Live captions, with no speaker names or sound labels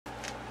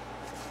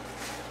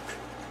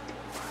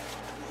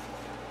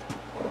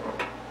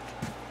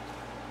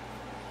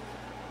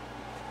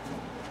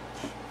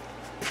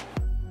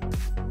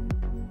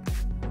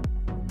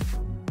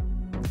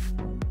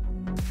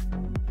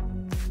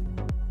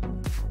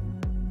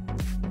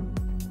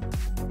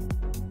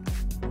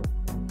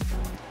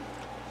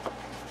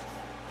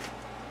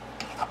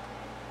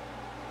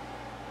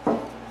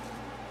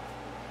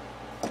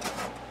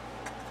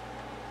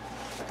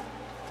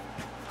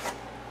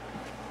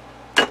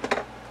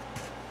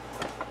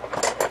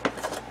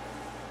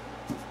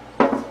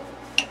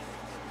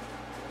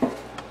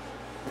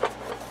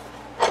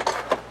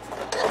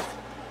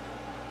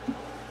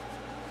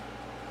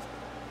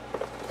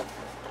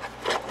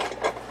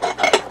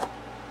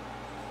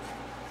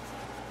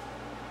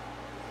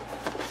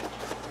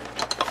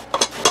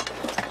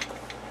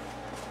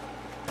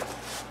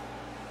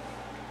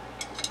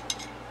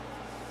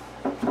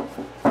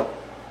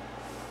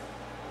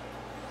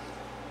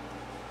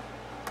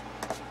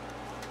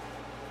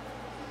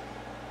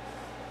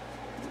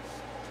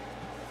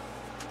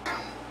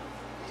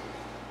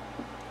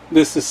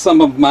This is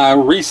some of my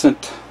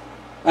recent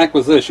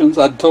acquisitions.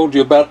 I told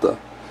you about the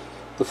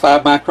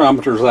 5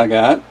 micrometers I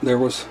got. There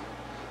was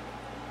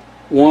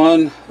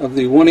one of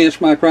the 1-inch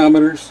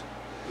micrometers,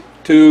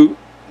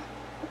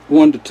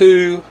 1 to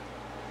 2,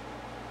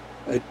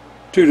 a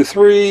 2 to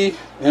 3,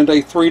 and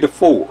a 3 to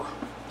 4.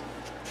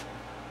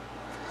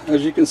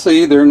 As you can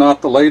see, they're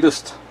not the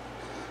latest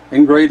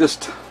and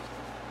greatest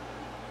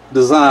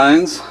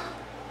designs,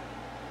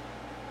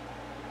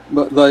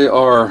 but they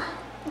are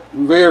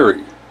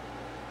very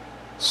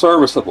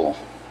serviceable.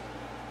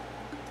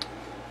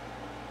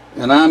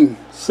 And I'm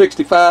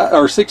 65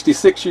 or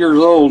 66 years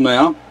old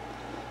now,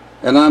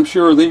 and I'm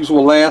sure these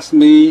will last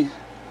me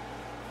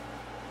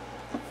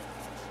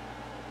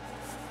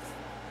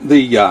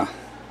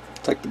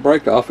take the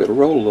brake off, it'll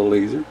roll a little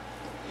easier,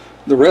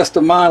 the rest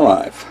of my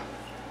life.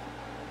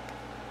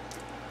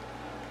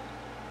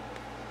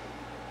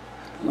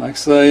 Like I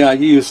say, I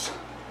used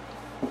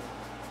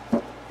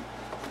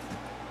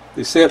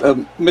the set of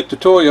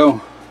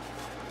Mitutoyo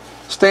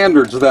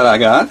standards that I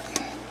got.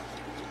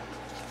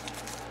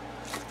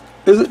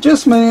 Is it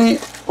just me,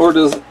 or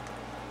does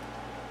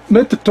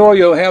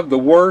Mitutoyo have the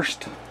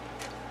worst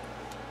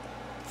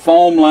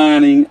foam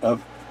lining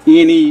of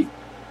any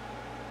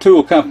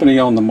tool company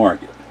on the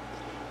market?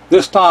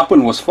 This top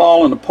one was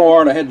falling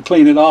apart. I had to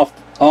clean it off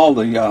all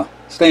the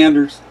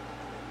standards,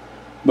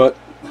 but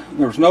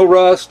there's no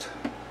rust.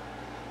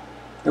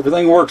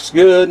 Everything works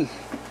good,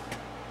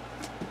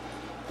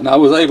 and I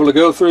was able to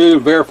go through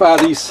and verify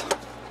these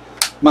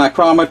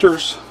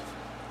micrometers,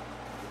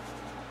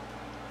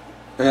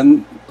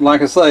 and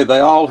like I say, they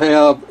all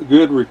have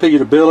good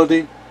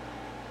repeatability,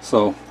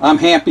 so I'm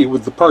happy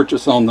with the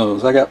purchase on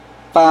those. I got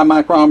 5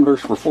 micrometers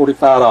for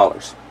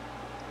 $45.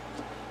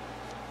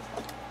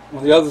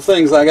 One of the other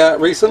things I got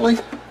recently,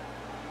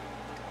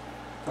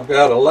 I've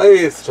got a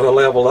lathe to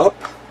level up,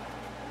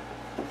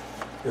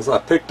 is I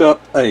picked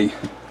up a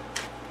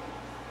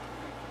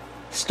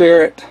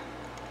Patriot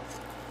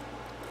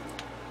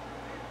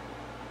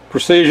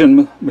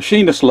precision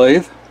machinist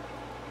lathe,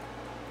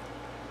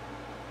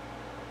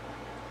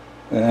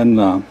 and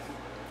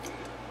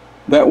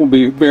that will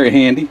be very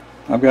handy.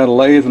 I've got a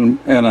lathe and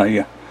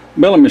a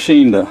milling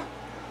machine to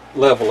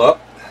level up.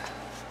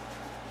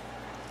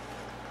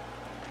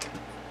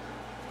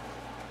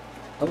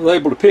 I was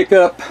able to pick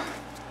up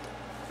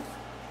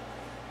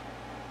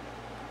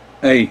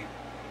a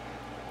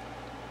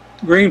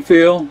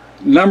Greenfield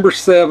number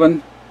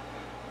 7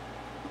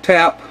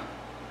 tap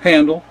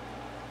handle.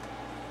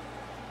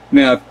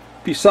 Now, if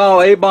you saw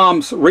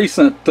A-Bomb's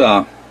recent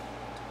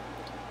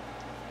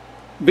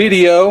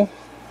video,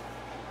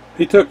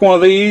 he took one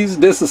of these,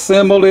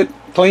 disassembled it,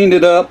 cleaned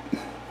it up,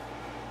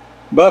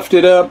 buffed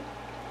it up,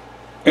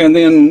 and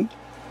then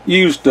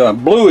used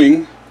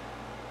bluing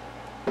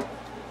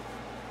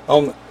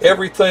on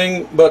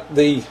everything but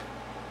the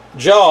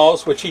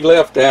jaws, which he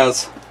left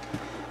as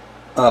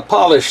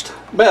polished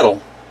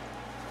metal.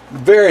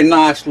 Very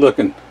nice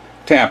looking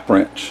tap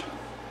wrench.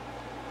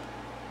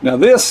 Now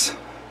this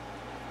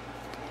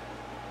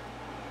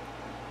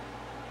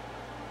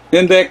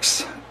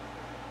index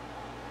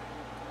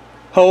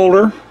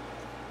holder,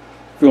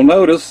 if you'll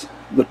notice,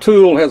 the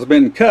tool has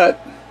been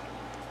cut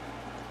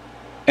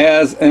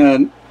as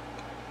a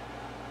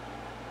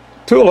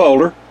tool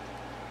holder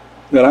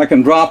that I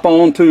can drop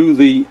onto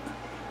the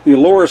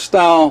Allura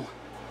style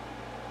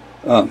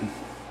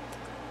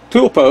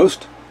tool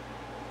post,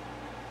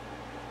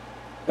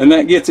 and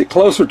that gets it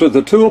closer to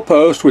the tool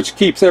post, which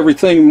keeps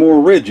everything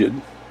more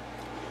rigid.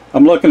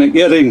 I'm looking at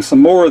getting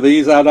some more of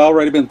these. I'd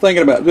already been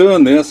thinking about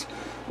doing this,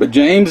 but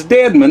James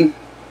Deadman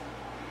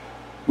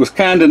was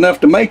kind enough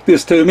to make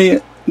this for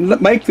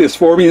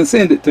me and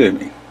send it to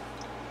me.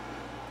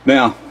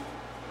 Now,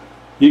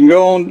 you can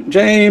go on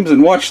James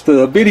and watch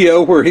the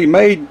video where he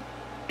made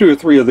 2 or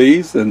 3 of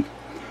these, and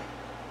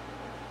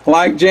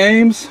like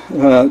James,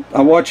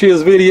 I watch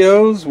his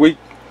videos. We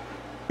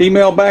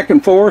email back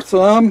and forth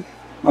some.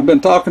 I've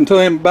been talking to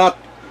him about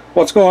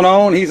what's going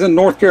on. He's in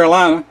North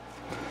Carolina,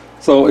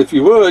 so if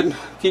you would,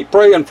 keep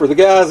praying for the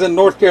guys in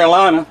North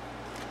Carolina,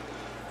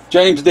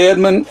 James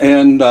Deadman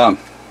and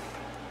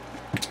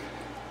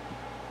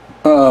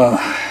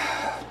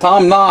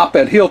Tom Knopp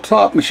at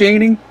Hilltop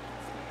Machining.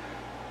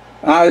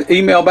 I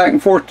email back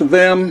and forth to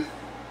them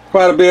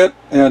quite a bit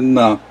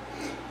and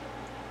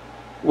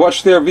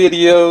watch their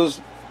videos.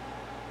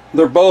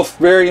 They're both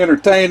very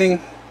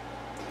entertaining,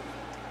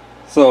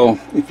 so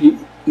if you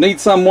need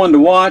someone to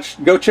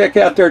watch, go check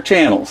out their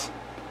channels.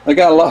 They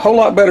got a whole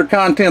lot better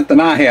content than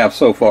I have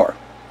so far.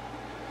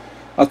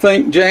 I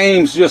think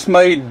James just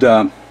made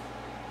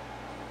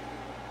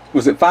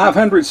was it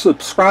 500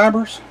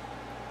 subscribers?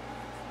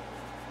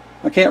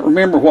 I can't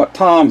remember what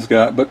Tom's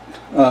got, but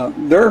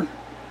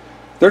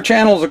their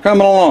channels are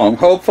coming along.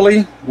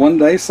 Hopefully one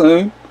day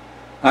soon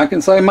I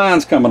can say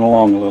mine's coming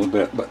along a little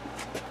bit. But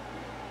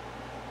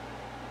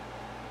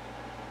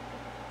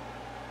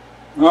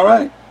all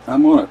right,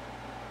 I'm going to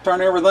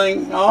turn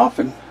everything off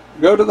and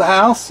go to the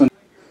house. And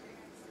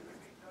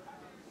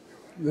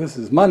this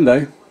is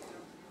Monday.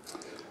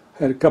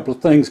 Had a couple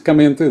of things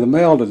come in through the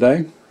mail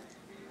today.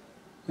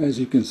 As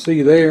you can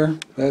see there,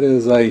 that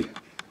is a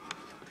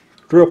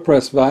drill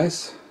press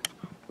vise.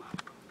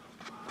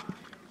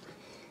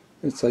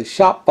 It's a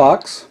shop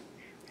box.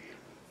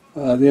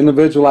 The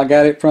individual I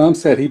got it from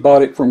said he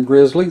bought it from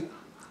Grizzly.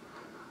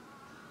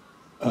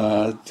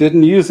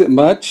 Didn't use it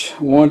much.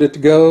 Wanted it to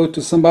go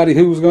to somebody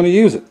who was going to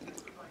use it.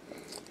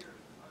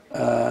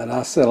 And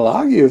I said, well,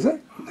 I'll use it.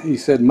 He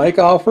said, make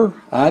offer.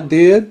 I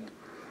did.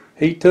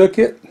 He took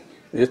it.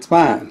 It's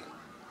mine.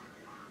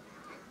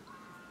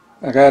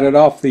 I got it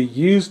off the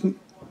used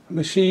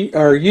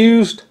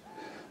machinist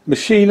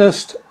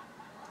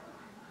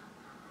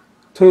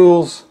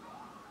tools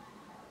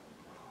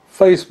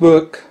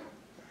Facebook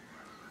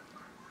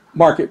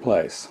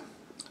marketplace.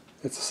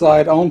 It's a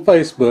site on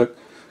Facebook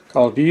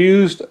called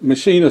Used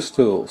Machinist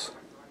Tools.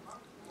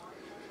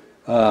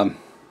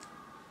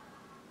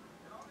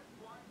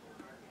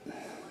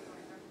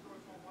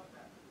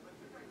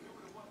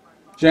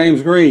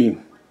 James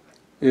Green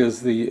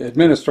is the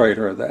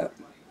administrator of that,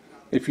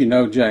 if you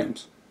know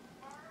James.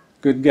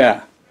 Good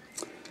guy.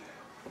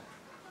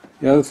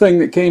 The other thing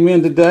that came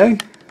in today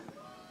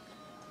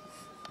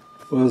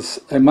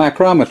was a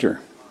micrometer.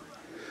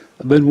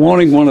 I've been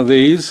wanting one of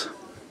these.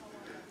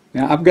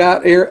 Now I've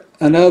got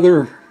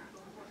another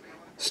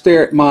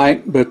Starrett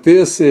mic, but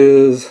this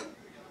is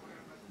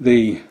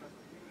the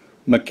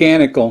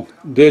mechanical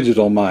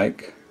digital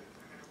mic.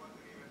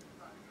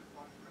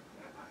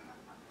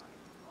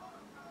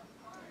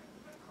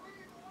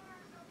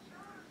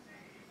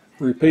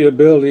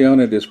 Repeatability on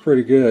it is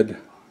pretty good.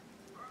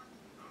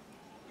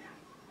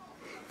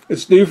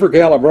 It's due for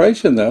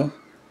calibration though.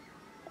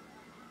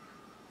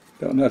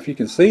 Don't know if you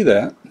can see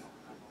that.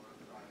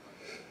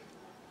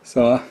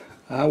 So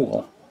I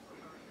will.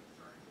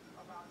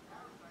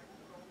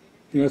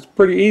 It's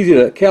pretty easy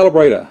to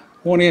calibrate a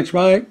 1-inch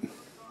mic.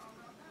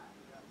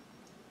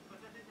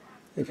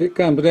 If it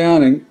comes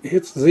down and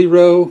hits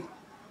 0,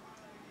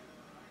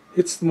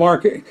 hits the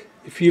mark.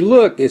 If you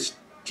look, it's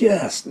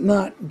just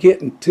not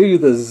getting to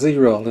the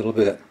 0 a little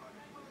bit.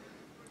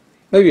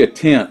 Maybe a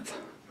tenth.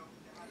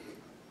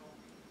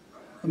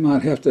 I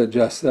might have to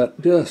adjust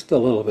that just a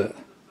little bit.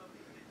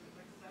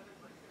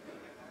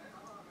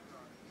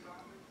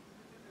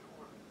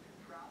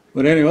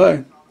 But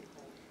anyway,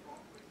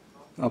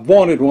 I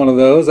wanted one of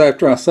those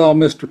after I saw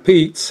Mr.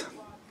 Pete's.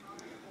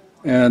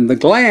 And the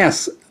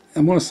glass,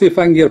 I'm going to see if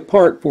I can get a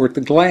part for it.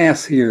 The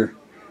glass here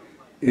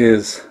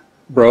is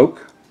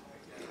broke.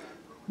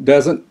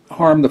 Doesn't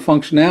harm the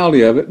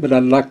functionality of it, but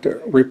I'd like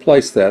to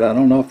replace that. I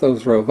don't know if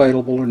those are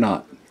available or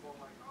not.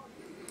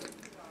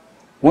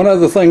 One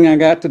other thing I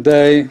got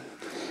today,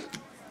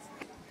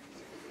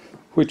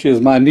 which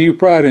is my new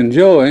pride and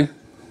joy,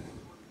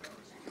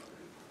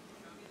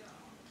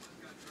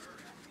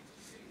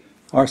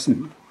 are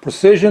some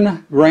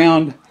precision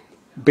ground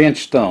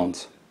bench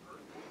stones.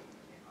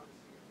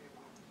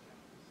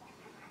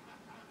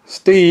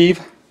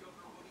 Steve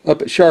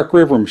up at Shark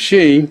River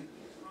Machine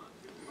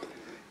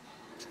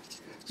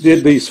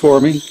did these for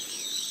me.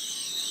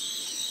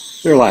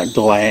 They're like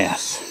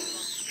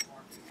glass,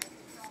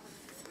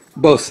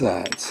 both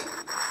sides.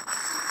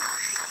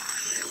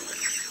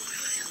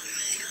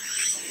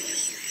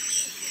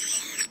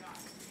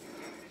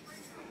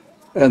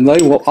 And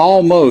they will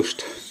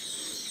almost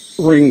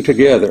ring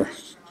together.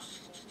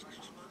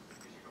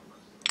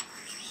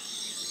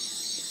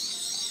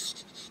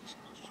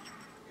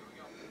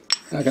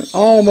 I can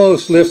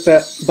almost lift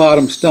that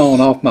bottom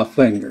stone off my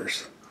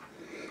fingers.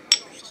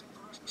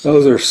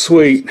 Those are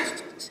sweet.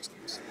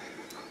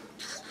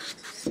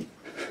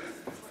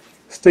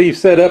 Steve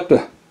set up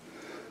to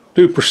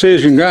do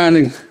precision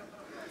grinding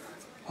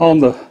on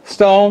the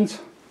stones,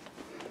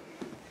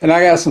 and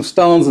I got some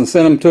stones and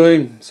sent them to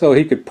him so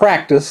he could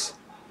practice.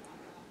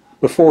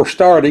 Before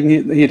starting,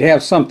 he'd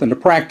have something to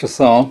practice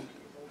on,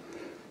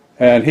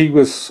 and he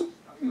was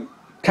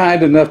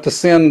kind enough to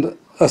send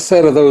a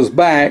set of those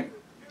back,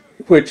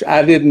 which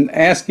I didn't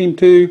ask him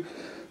to.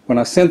 When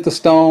I sent the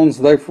stones,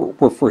 they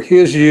were for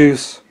his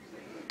use,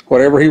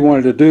 whatever he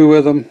wanted to do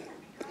with them.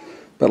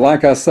 But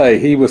like I say,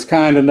 he was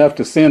kind enough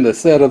to send a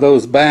set of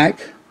those back,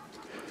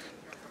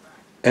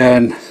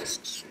 and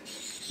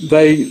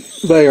they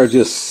are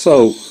just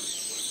so.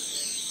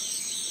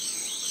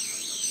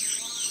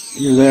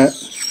 Hear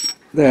that?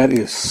 That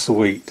is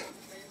sweet.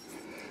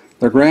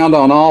 They're ground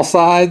on all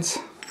sides.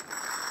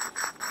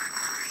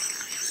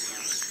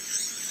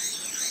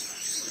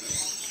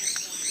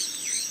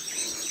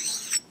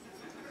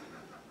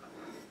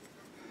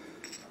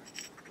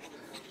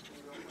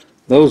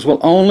 Those will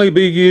only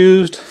be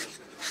used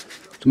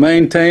to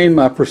maintain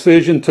my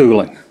precision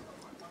tooling.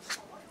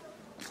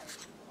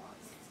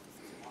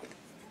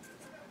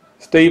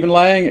 Stephen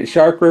Lang at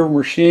Shark River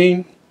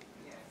Machine,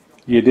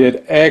 you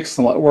did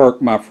excellent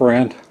work, my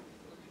friend.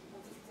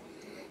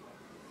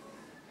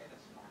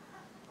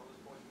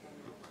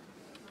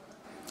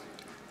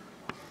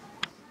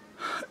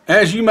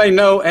 As you may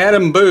know,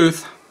 Adam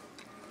Booth,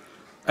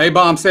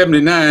 A-Bomb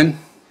 79,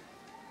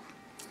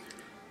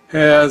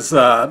 has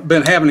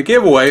been having a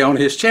giveaway on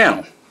his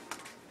channel.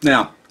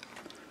 Now,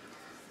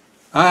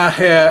 I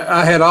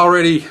had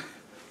already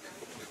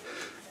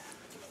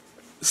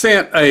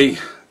sent a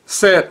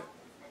set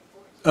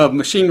of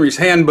Machinery's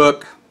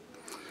Handbook.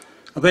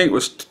 I think it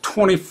was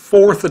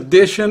 24th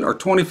edition or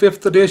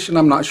 25th edition,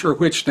 I'm not sure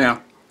which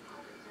now,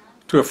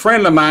 to a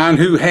friend of mine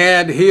who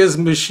had his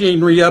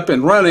machinery up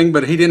and running,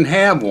 but he didn't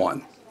have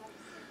one.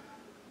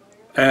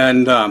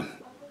 And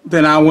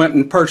then I went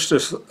and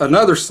purchased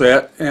another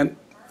set, and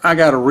I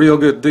got a real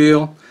good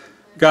deal.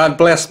 God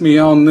blessed me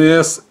on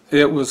this.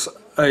 It was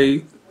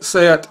a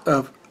set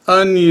of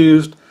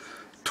unused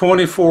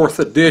 24th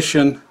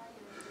edition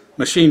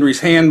Machinery's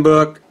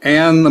Handbook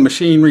and the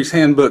Machinery's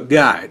Handbook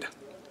Guide.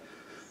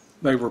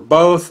 They were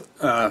both,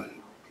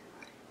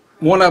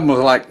 one of them was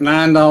like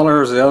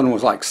 $9, the other one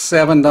was like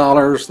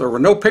 $7. There were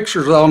no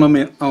pictures on them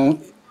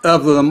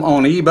of them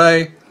on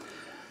eBay,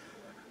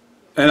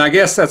 and I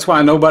guess that's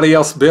why nobody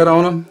else bid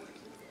on them.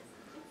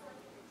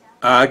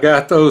 I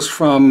got those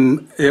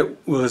from,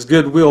 it was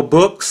Goodwill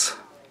Books,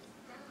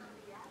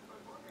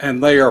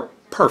 and they are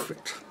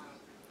perfect.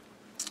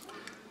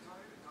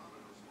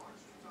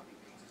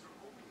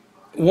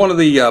 One of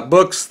the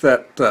books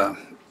that,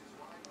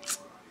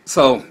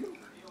 so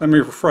let me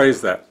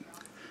rephrase that.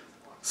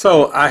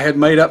 So I had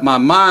made up my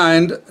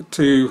mind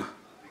to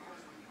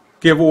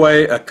give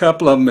away a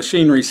couple of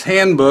Machinery's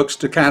Handbooks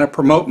to kind of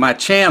promote my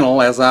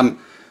channel as I'm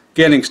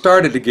getting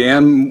started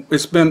again.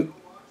 It's been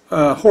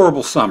a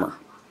horrible summer.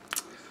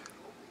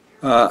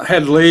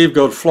 Had to leave,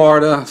 go to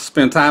Florida,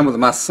 spend time with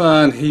my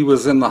son. He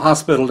was in the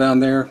hospital down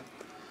there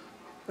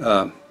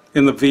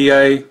in the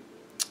VA.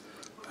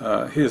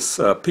 His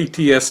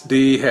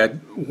PTSD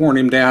had worn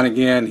him down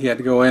again. He had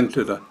to go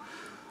into the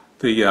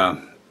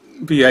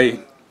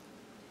VA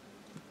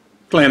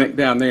clinic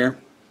down there.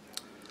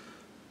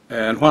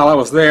 And while I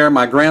was there,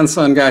 my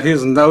grandson got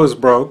his nose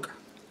broke,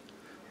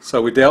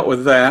 so we dealt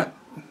with that.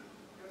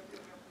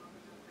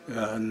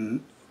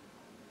 And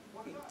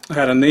I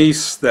had a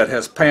niece that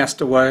has passed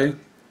away.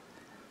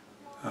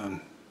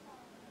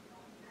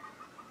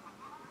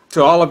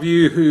 To all of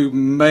you who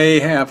may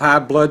have high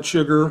blood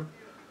sugar,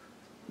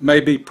 may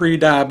be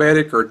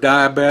pre-diabetic or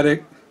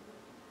diabetic,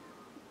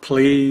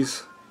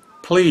 please,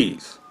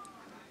 please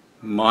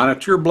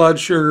monitor your blood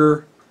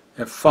sugar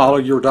and follow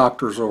your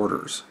doctor's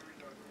orders.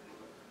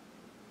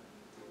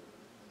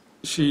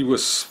 She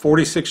was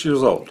 46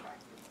 years old.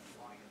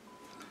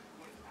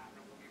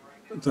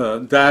 The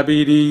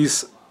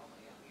diabetes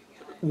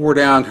wore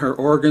down her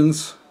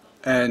organs,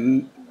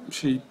 and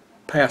she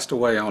passed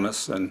away on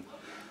us, and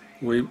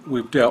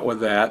we've dealt with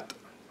that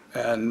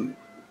and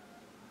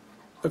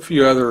a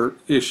few other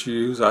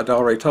issues. I'd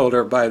already told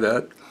everybody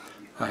that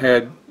I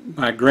had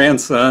my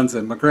grandsons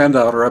and my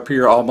granddaughter up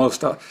here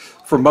almost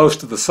for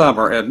most of the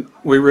summer, and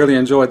we really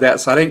enjoyed that.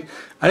 So I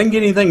didn't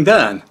get anything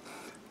done.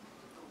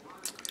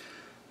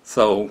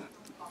 So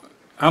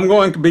I'm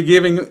going to be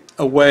giving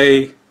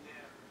away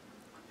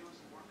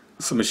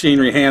some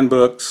Machinery's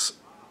Handbooks,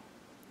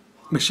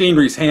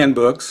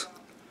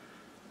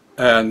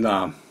 and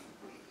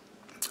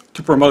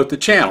to promote the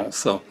channel.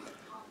 So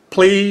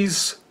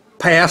please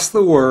pass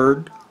the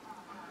word.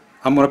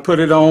 I'm going to put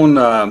it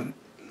on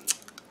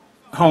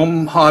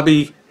Home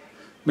Hobby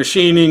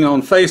Machining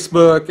on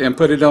Facebook and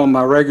put it on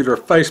my regular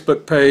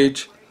Facebook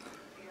page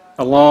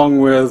along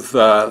with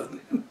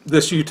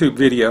this YouTube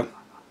video.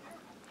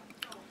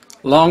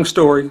 Long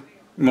story.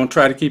 I'm going to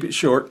try to keep it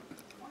short.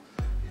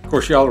 Of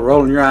course, y'all are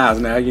rolling your eyes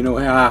now. You know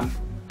how I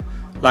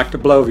like to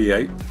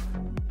bloviate.